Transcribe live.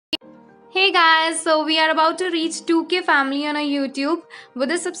Hey guys, so we are about to reach 2K family on our YouTube with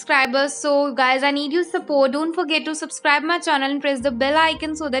the subscribers. So guys, I need your support. Don't forget to subscribe my channel and press the bell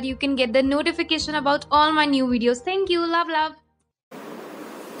icon so that you can get the notification about all my new videos. Thank you. Love, love.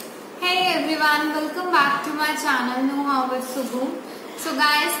 Hey everyone, welcome back to my channel KnowHowWdSuggu. So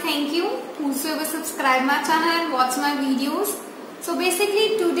guys, thank you whosoever subscribe my channel and watch my videos. So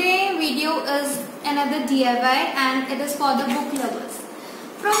basically today video is another DIY and it is for the book lovers.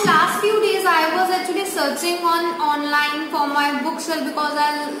 From last few days I was actually searching on online for my bookshelf because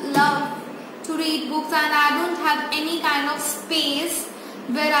I love to read books and I don't have any kind of space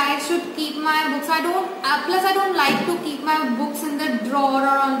where I should keep my books. Plus I don't like to keep my books in the drawer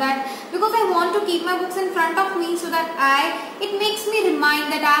or on that because I want to keep my books in front of me so that it makes me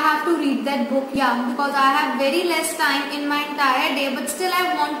remind that I have to read that book. Yeah, because I have very less time in my entire day, but still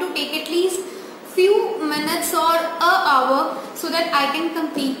I want to take at least few minutes or an hour so that I can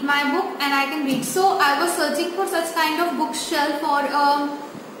complete my book and I can read. So I was searching for such kind of bookshelf or a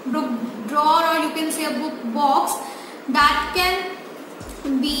book drawer, or you can say a book box that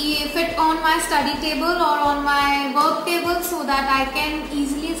can be fit on my study table or on my work table so that I can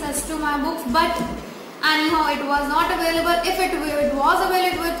easily access to my books. But anyhow, it was not available. If it was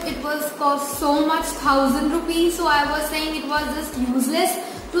available, it was cost so much, 1,000 rupees. So I was saying it was just useless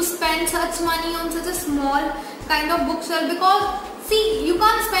to spend such money on such a small kind of bookshelf, because see, you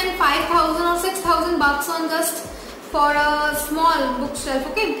can't spend 5,000 or 6,000 bucks on just for a small bookshelf.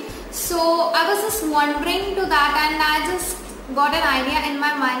 Okay, so I was just wondering to that, and I just got an idea in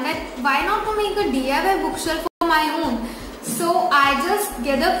my mind that why not to make a DIY bookshelf for my own. So I just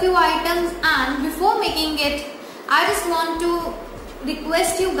gather few items, and before making it, I just want to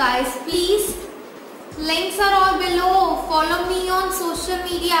request you guys, please, links are all below. Follow me on social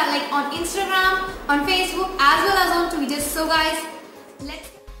media like on Instagram, on Facebook as well as on Twitter. So guys,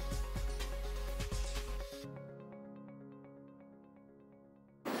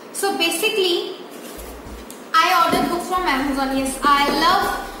 so basically I ordered books from Amazon. Yes, I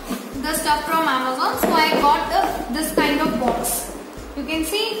love the stuff from Amazon, so I got this kind of box. You can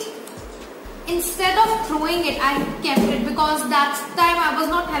see it. Instead of throwing it, I kept it because that time I was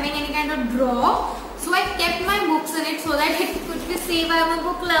not having any kind of drawer. So I kept my books in it so that it could be safe. I'm a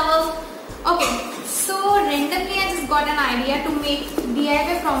book lover. Okay, so randomly I just got an idea to make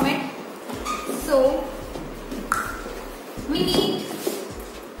DIY from it. So we need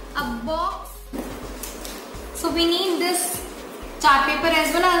a box. So we need this chart paper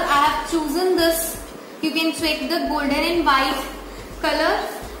as well. I have chosen this. You can check the golden and white color.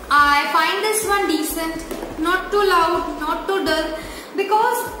 I find this one decent, not too loud, not too dull,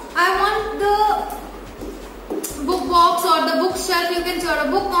 because I want the book box or the bookshelf, you can say, or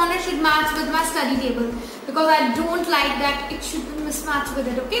a book corner should match with my study table, because I don't like that it should be mismatched with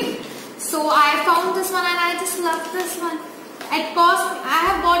it. Okay, so I found this one and I just love this one. It cost, I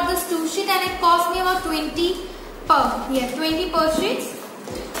have bought this 2 sheet and it cost me about 20 per sheet.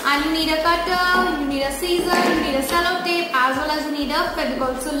 And you need a cutter, you need a scissor, you need a cello tape, as well as you need a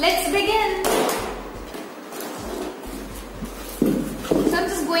Fevicol. So let's begin. So I'm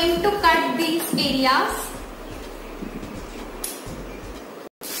just going to cut these areas.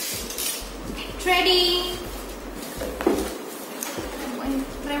 Ready? I'm going to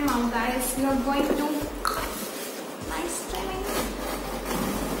trim out, guys. You are going to nice trimming.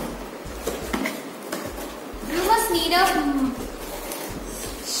 You must need a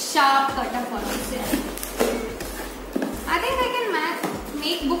sharp cutter for this. I think I can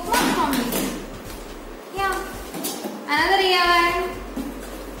make bookmarks from this. Yeah, another DIY.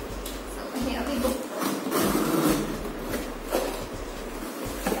 So here we go.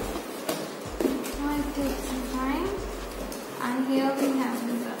 Take some time, and here we have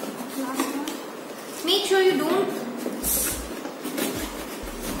the last one. Make sure you don't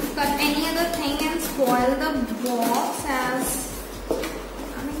cut any other thing and spoil the box, as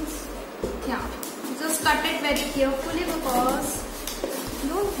yeah, just cut it very carefully because you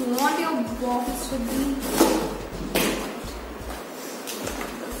don't want your box to be.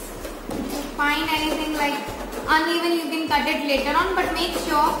 If you find anything like uneven, you can cut it later on, but make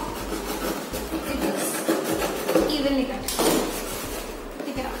sure evenly cut.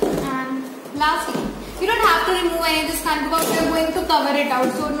 Take it out. And lastly, you don't have to remove any of this kind because we are going to cover it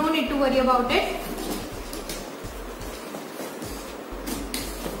out, so no need to worry about it.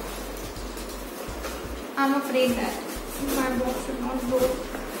 I'm afraid that my box should not go.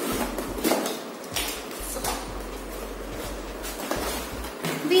 So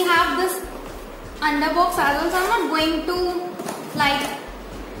we have this under box as well, so I'm not going to like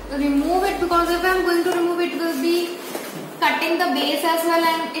remove it, because if I'm going to remove it, will be cutting the base as well,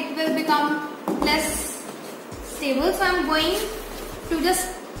 and it will become less stable. So I'm going to just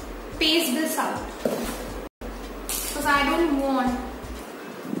paste this out because I don't want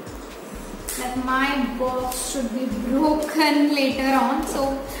that my box should be broken later on. So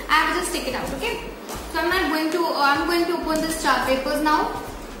I have to just take it out. Okay. So I'm going to open this chart papers now.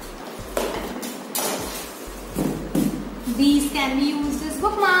 These can be used as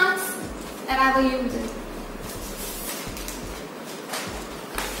bookmarks that I will use it.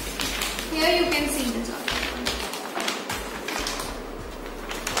 Here you can see the chart.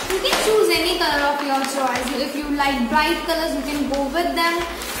 You can choose any color of your choice. If you like bright colors, you can go with them.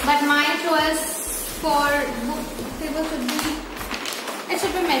 But my choice for book paper should be, it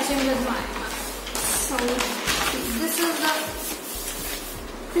should be matching with mine. So this is the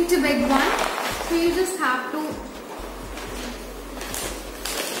pretty big one. So you just have to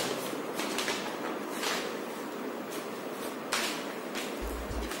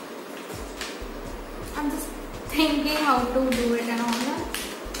I'm just thinking how to do it and all that.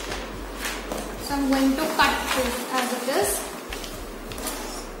 So I'm going to cut this as it is.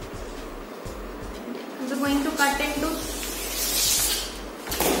 I'm just going to cut into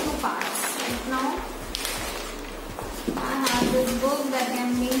 2 parts. Right now I have this book that can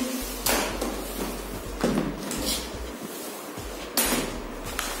be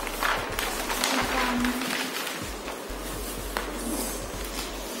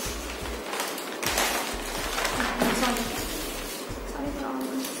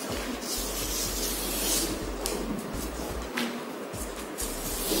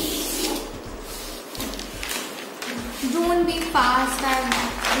don't be fast.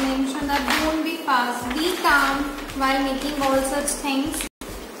 I've mentioned that don't be fast. Be calm while making all such things.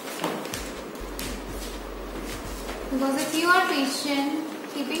 Because if you are patient,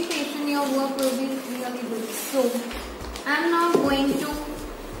 keeping patient, your work will be really good. So I'm now going to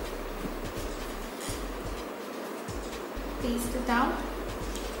paste it out.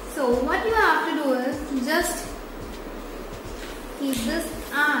 So what you have to do is just keep this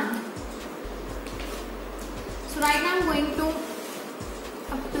on. So right now I'm going to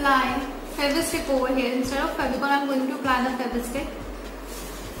apply Fevistick over here. Instead of Fevicol, I'm going to apply the Fevistick.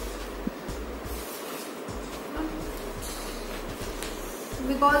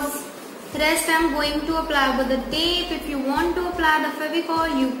 Because rest I'm going to apply with the tape. If you want to apply the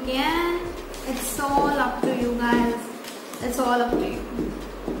Fevicol, you can. It's all up to you guys. It's all up to you.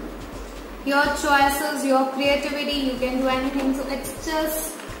 Your choices, your creativity, you can do anything. So it's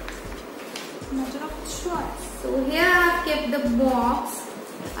just a matter of choice. So here I have kept the box.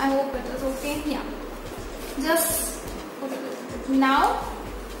 I hope it is okay. Yeah. Just put it now.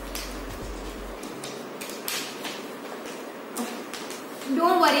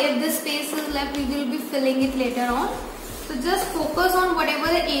 Don't worry if this space is left, we will be filling it later on. So just focus on whatever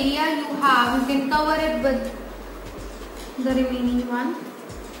the area you have. You can cover it with the remaining one.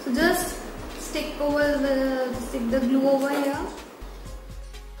 So just stick the glue over here.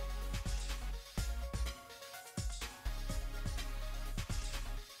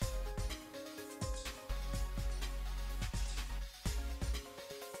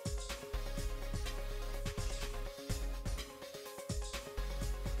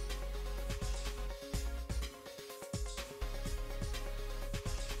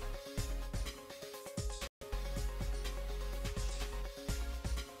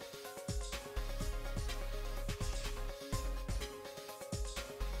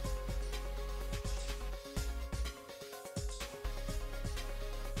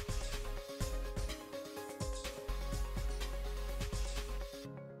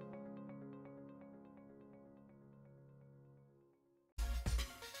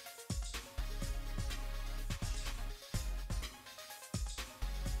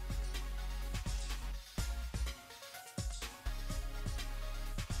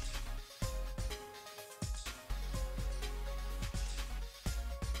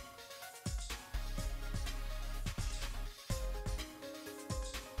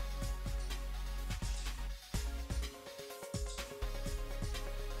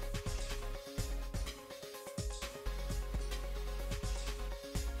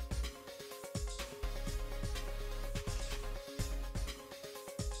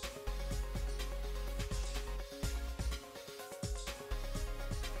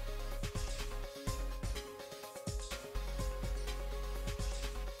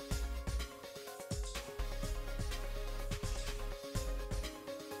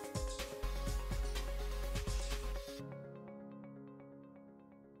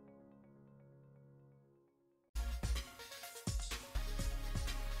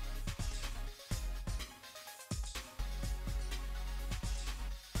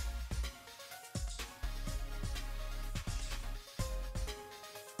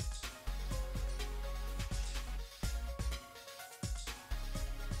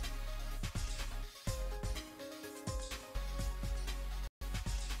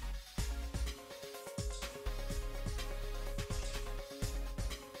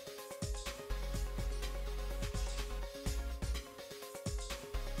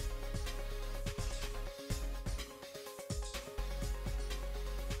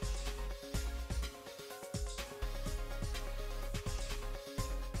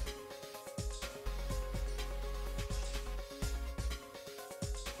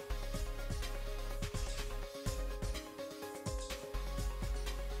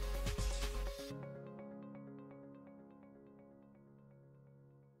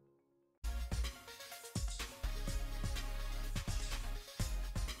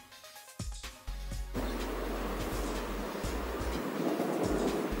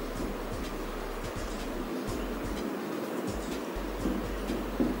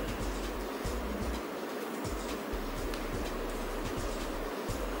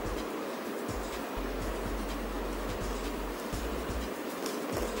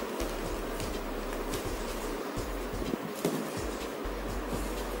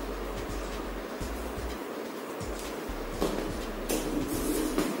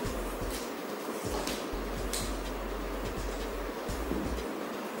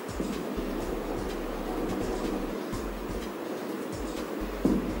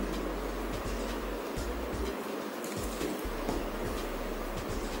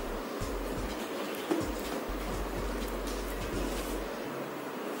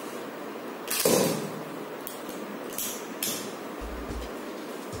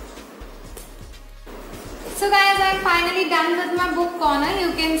 am finally done with my book corner.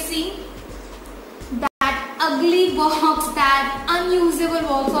 You can see that ugly box, that unusable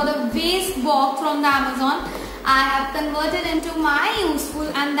box or the waste box from the Amazon, I have converted into my useful,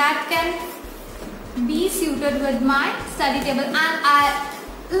 and that can be suited with my study table, and I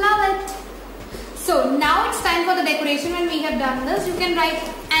love it. So now it's time for the decoration. When we have done this, you can write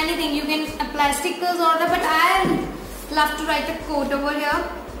anything. You can apply stickers or whatever, but I love to write a quote over here.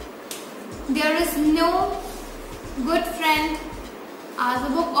 There is no good friend as a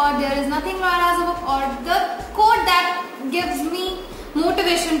book, or there is nothing wrong as a book, or the quote that gives me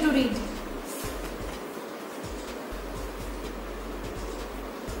motivation to read.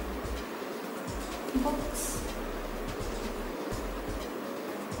 Books.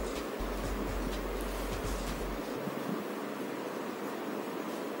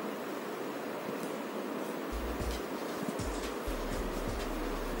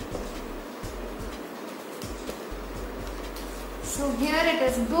 So here it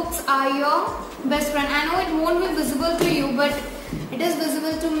is. Books are your best friend. I know it won't be visible to you, but it is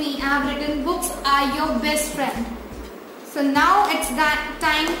visible to me. I have written books are your best friend. So now it's that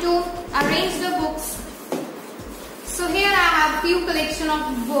time to arrange the books. So here I have few collection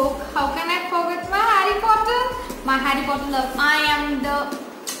of book. How can I forget my Harry Potter? My Harry Potter love. I am the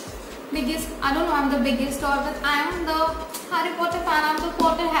biggest, I don't know I'm the biggest or but I am the Harry Potter fan. I'm the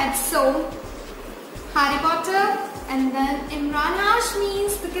Potterhead. So Harry Potter, and then Imran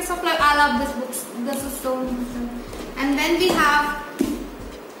Hashmi's Because of Life. I love this books. This is so beautiful. And then we have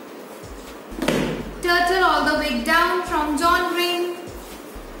Turtle All the Way Down from John Green,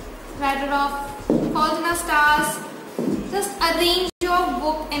 writer of Fault in Our Stars. Just arrange your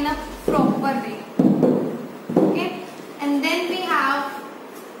book in a proper way. Okay. And then we have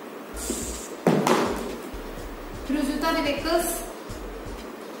Rujuta Devek's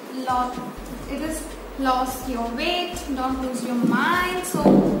Lot. It is Lost Your Weight, Don't Lose Your Mind. So,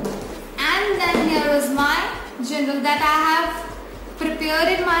 and then here is my journal that I have prepared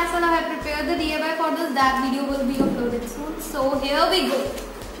it myself. I have prepared the DIY for this. That video will be uploaded soon. So here we go.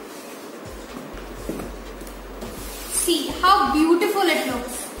 See how beautiful it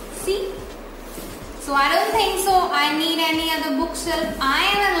looks. See? So I don't think so I need any other bookshelf. I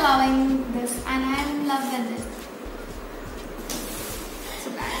am loving this and I am in love with this.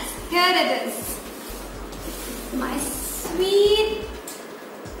 So guys, here it is. My sweet.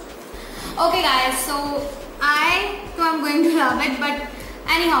 Okay guys, so I am going to love it, but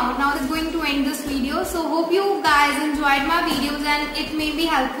anyhow, now it's going to end this video. So hope you guys enjoyed my videos and it may be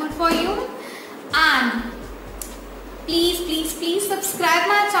helpful for you. And please subscribe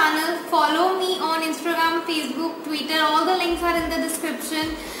my channel. Follow me on Instagram, Facebook, Twitter. All the links are in the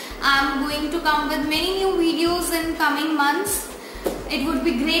description. I'm going to come with many new videos in coming months. It would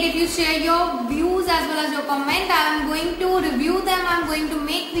be great if you share your views as well as your comment. I am going to review them. I am going to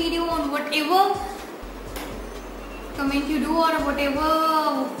make video on whatever comment you do or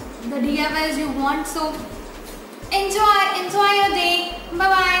whatever the DIYs you want. So enjoy your day. Bye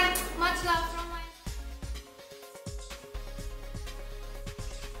bye.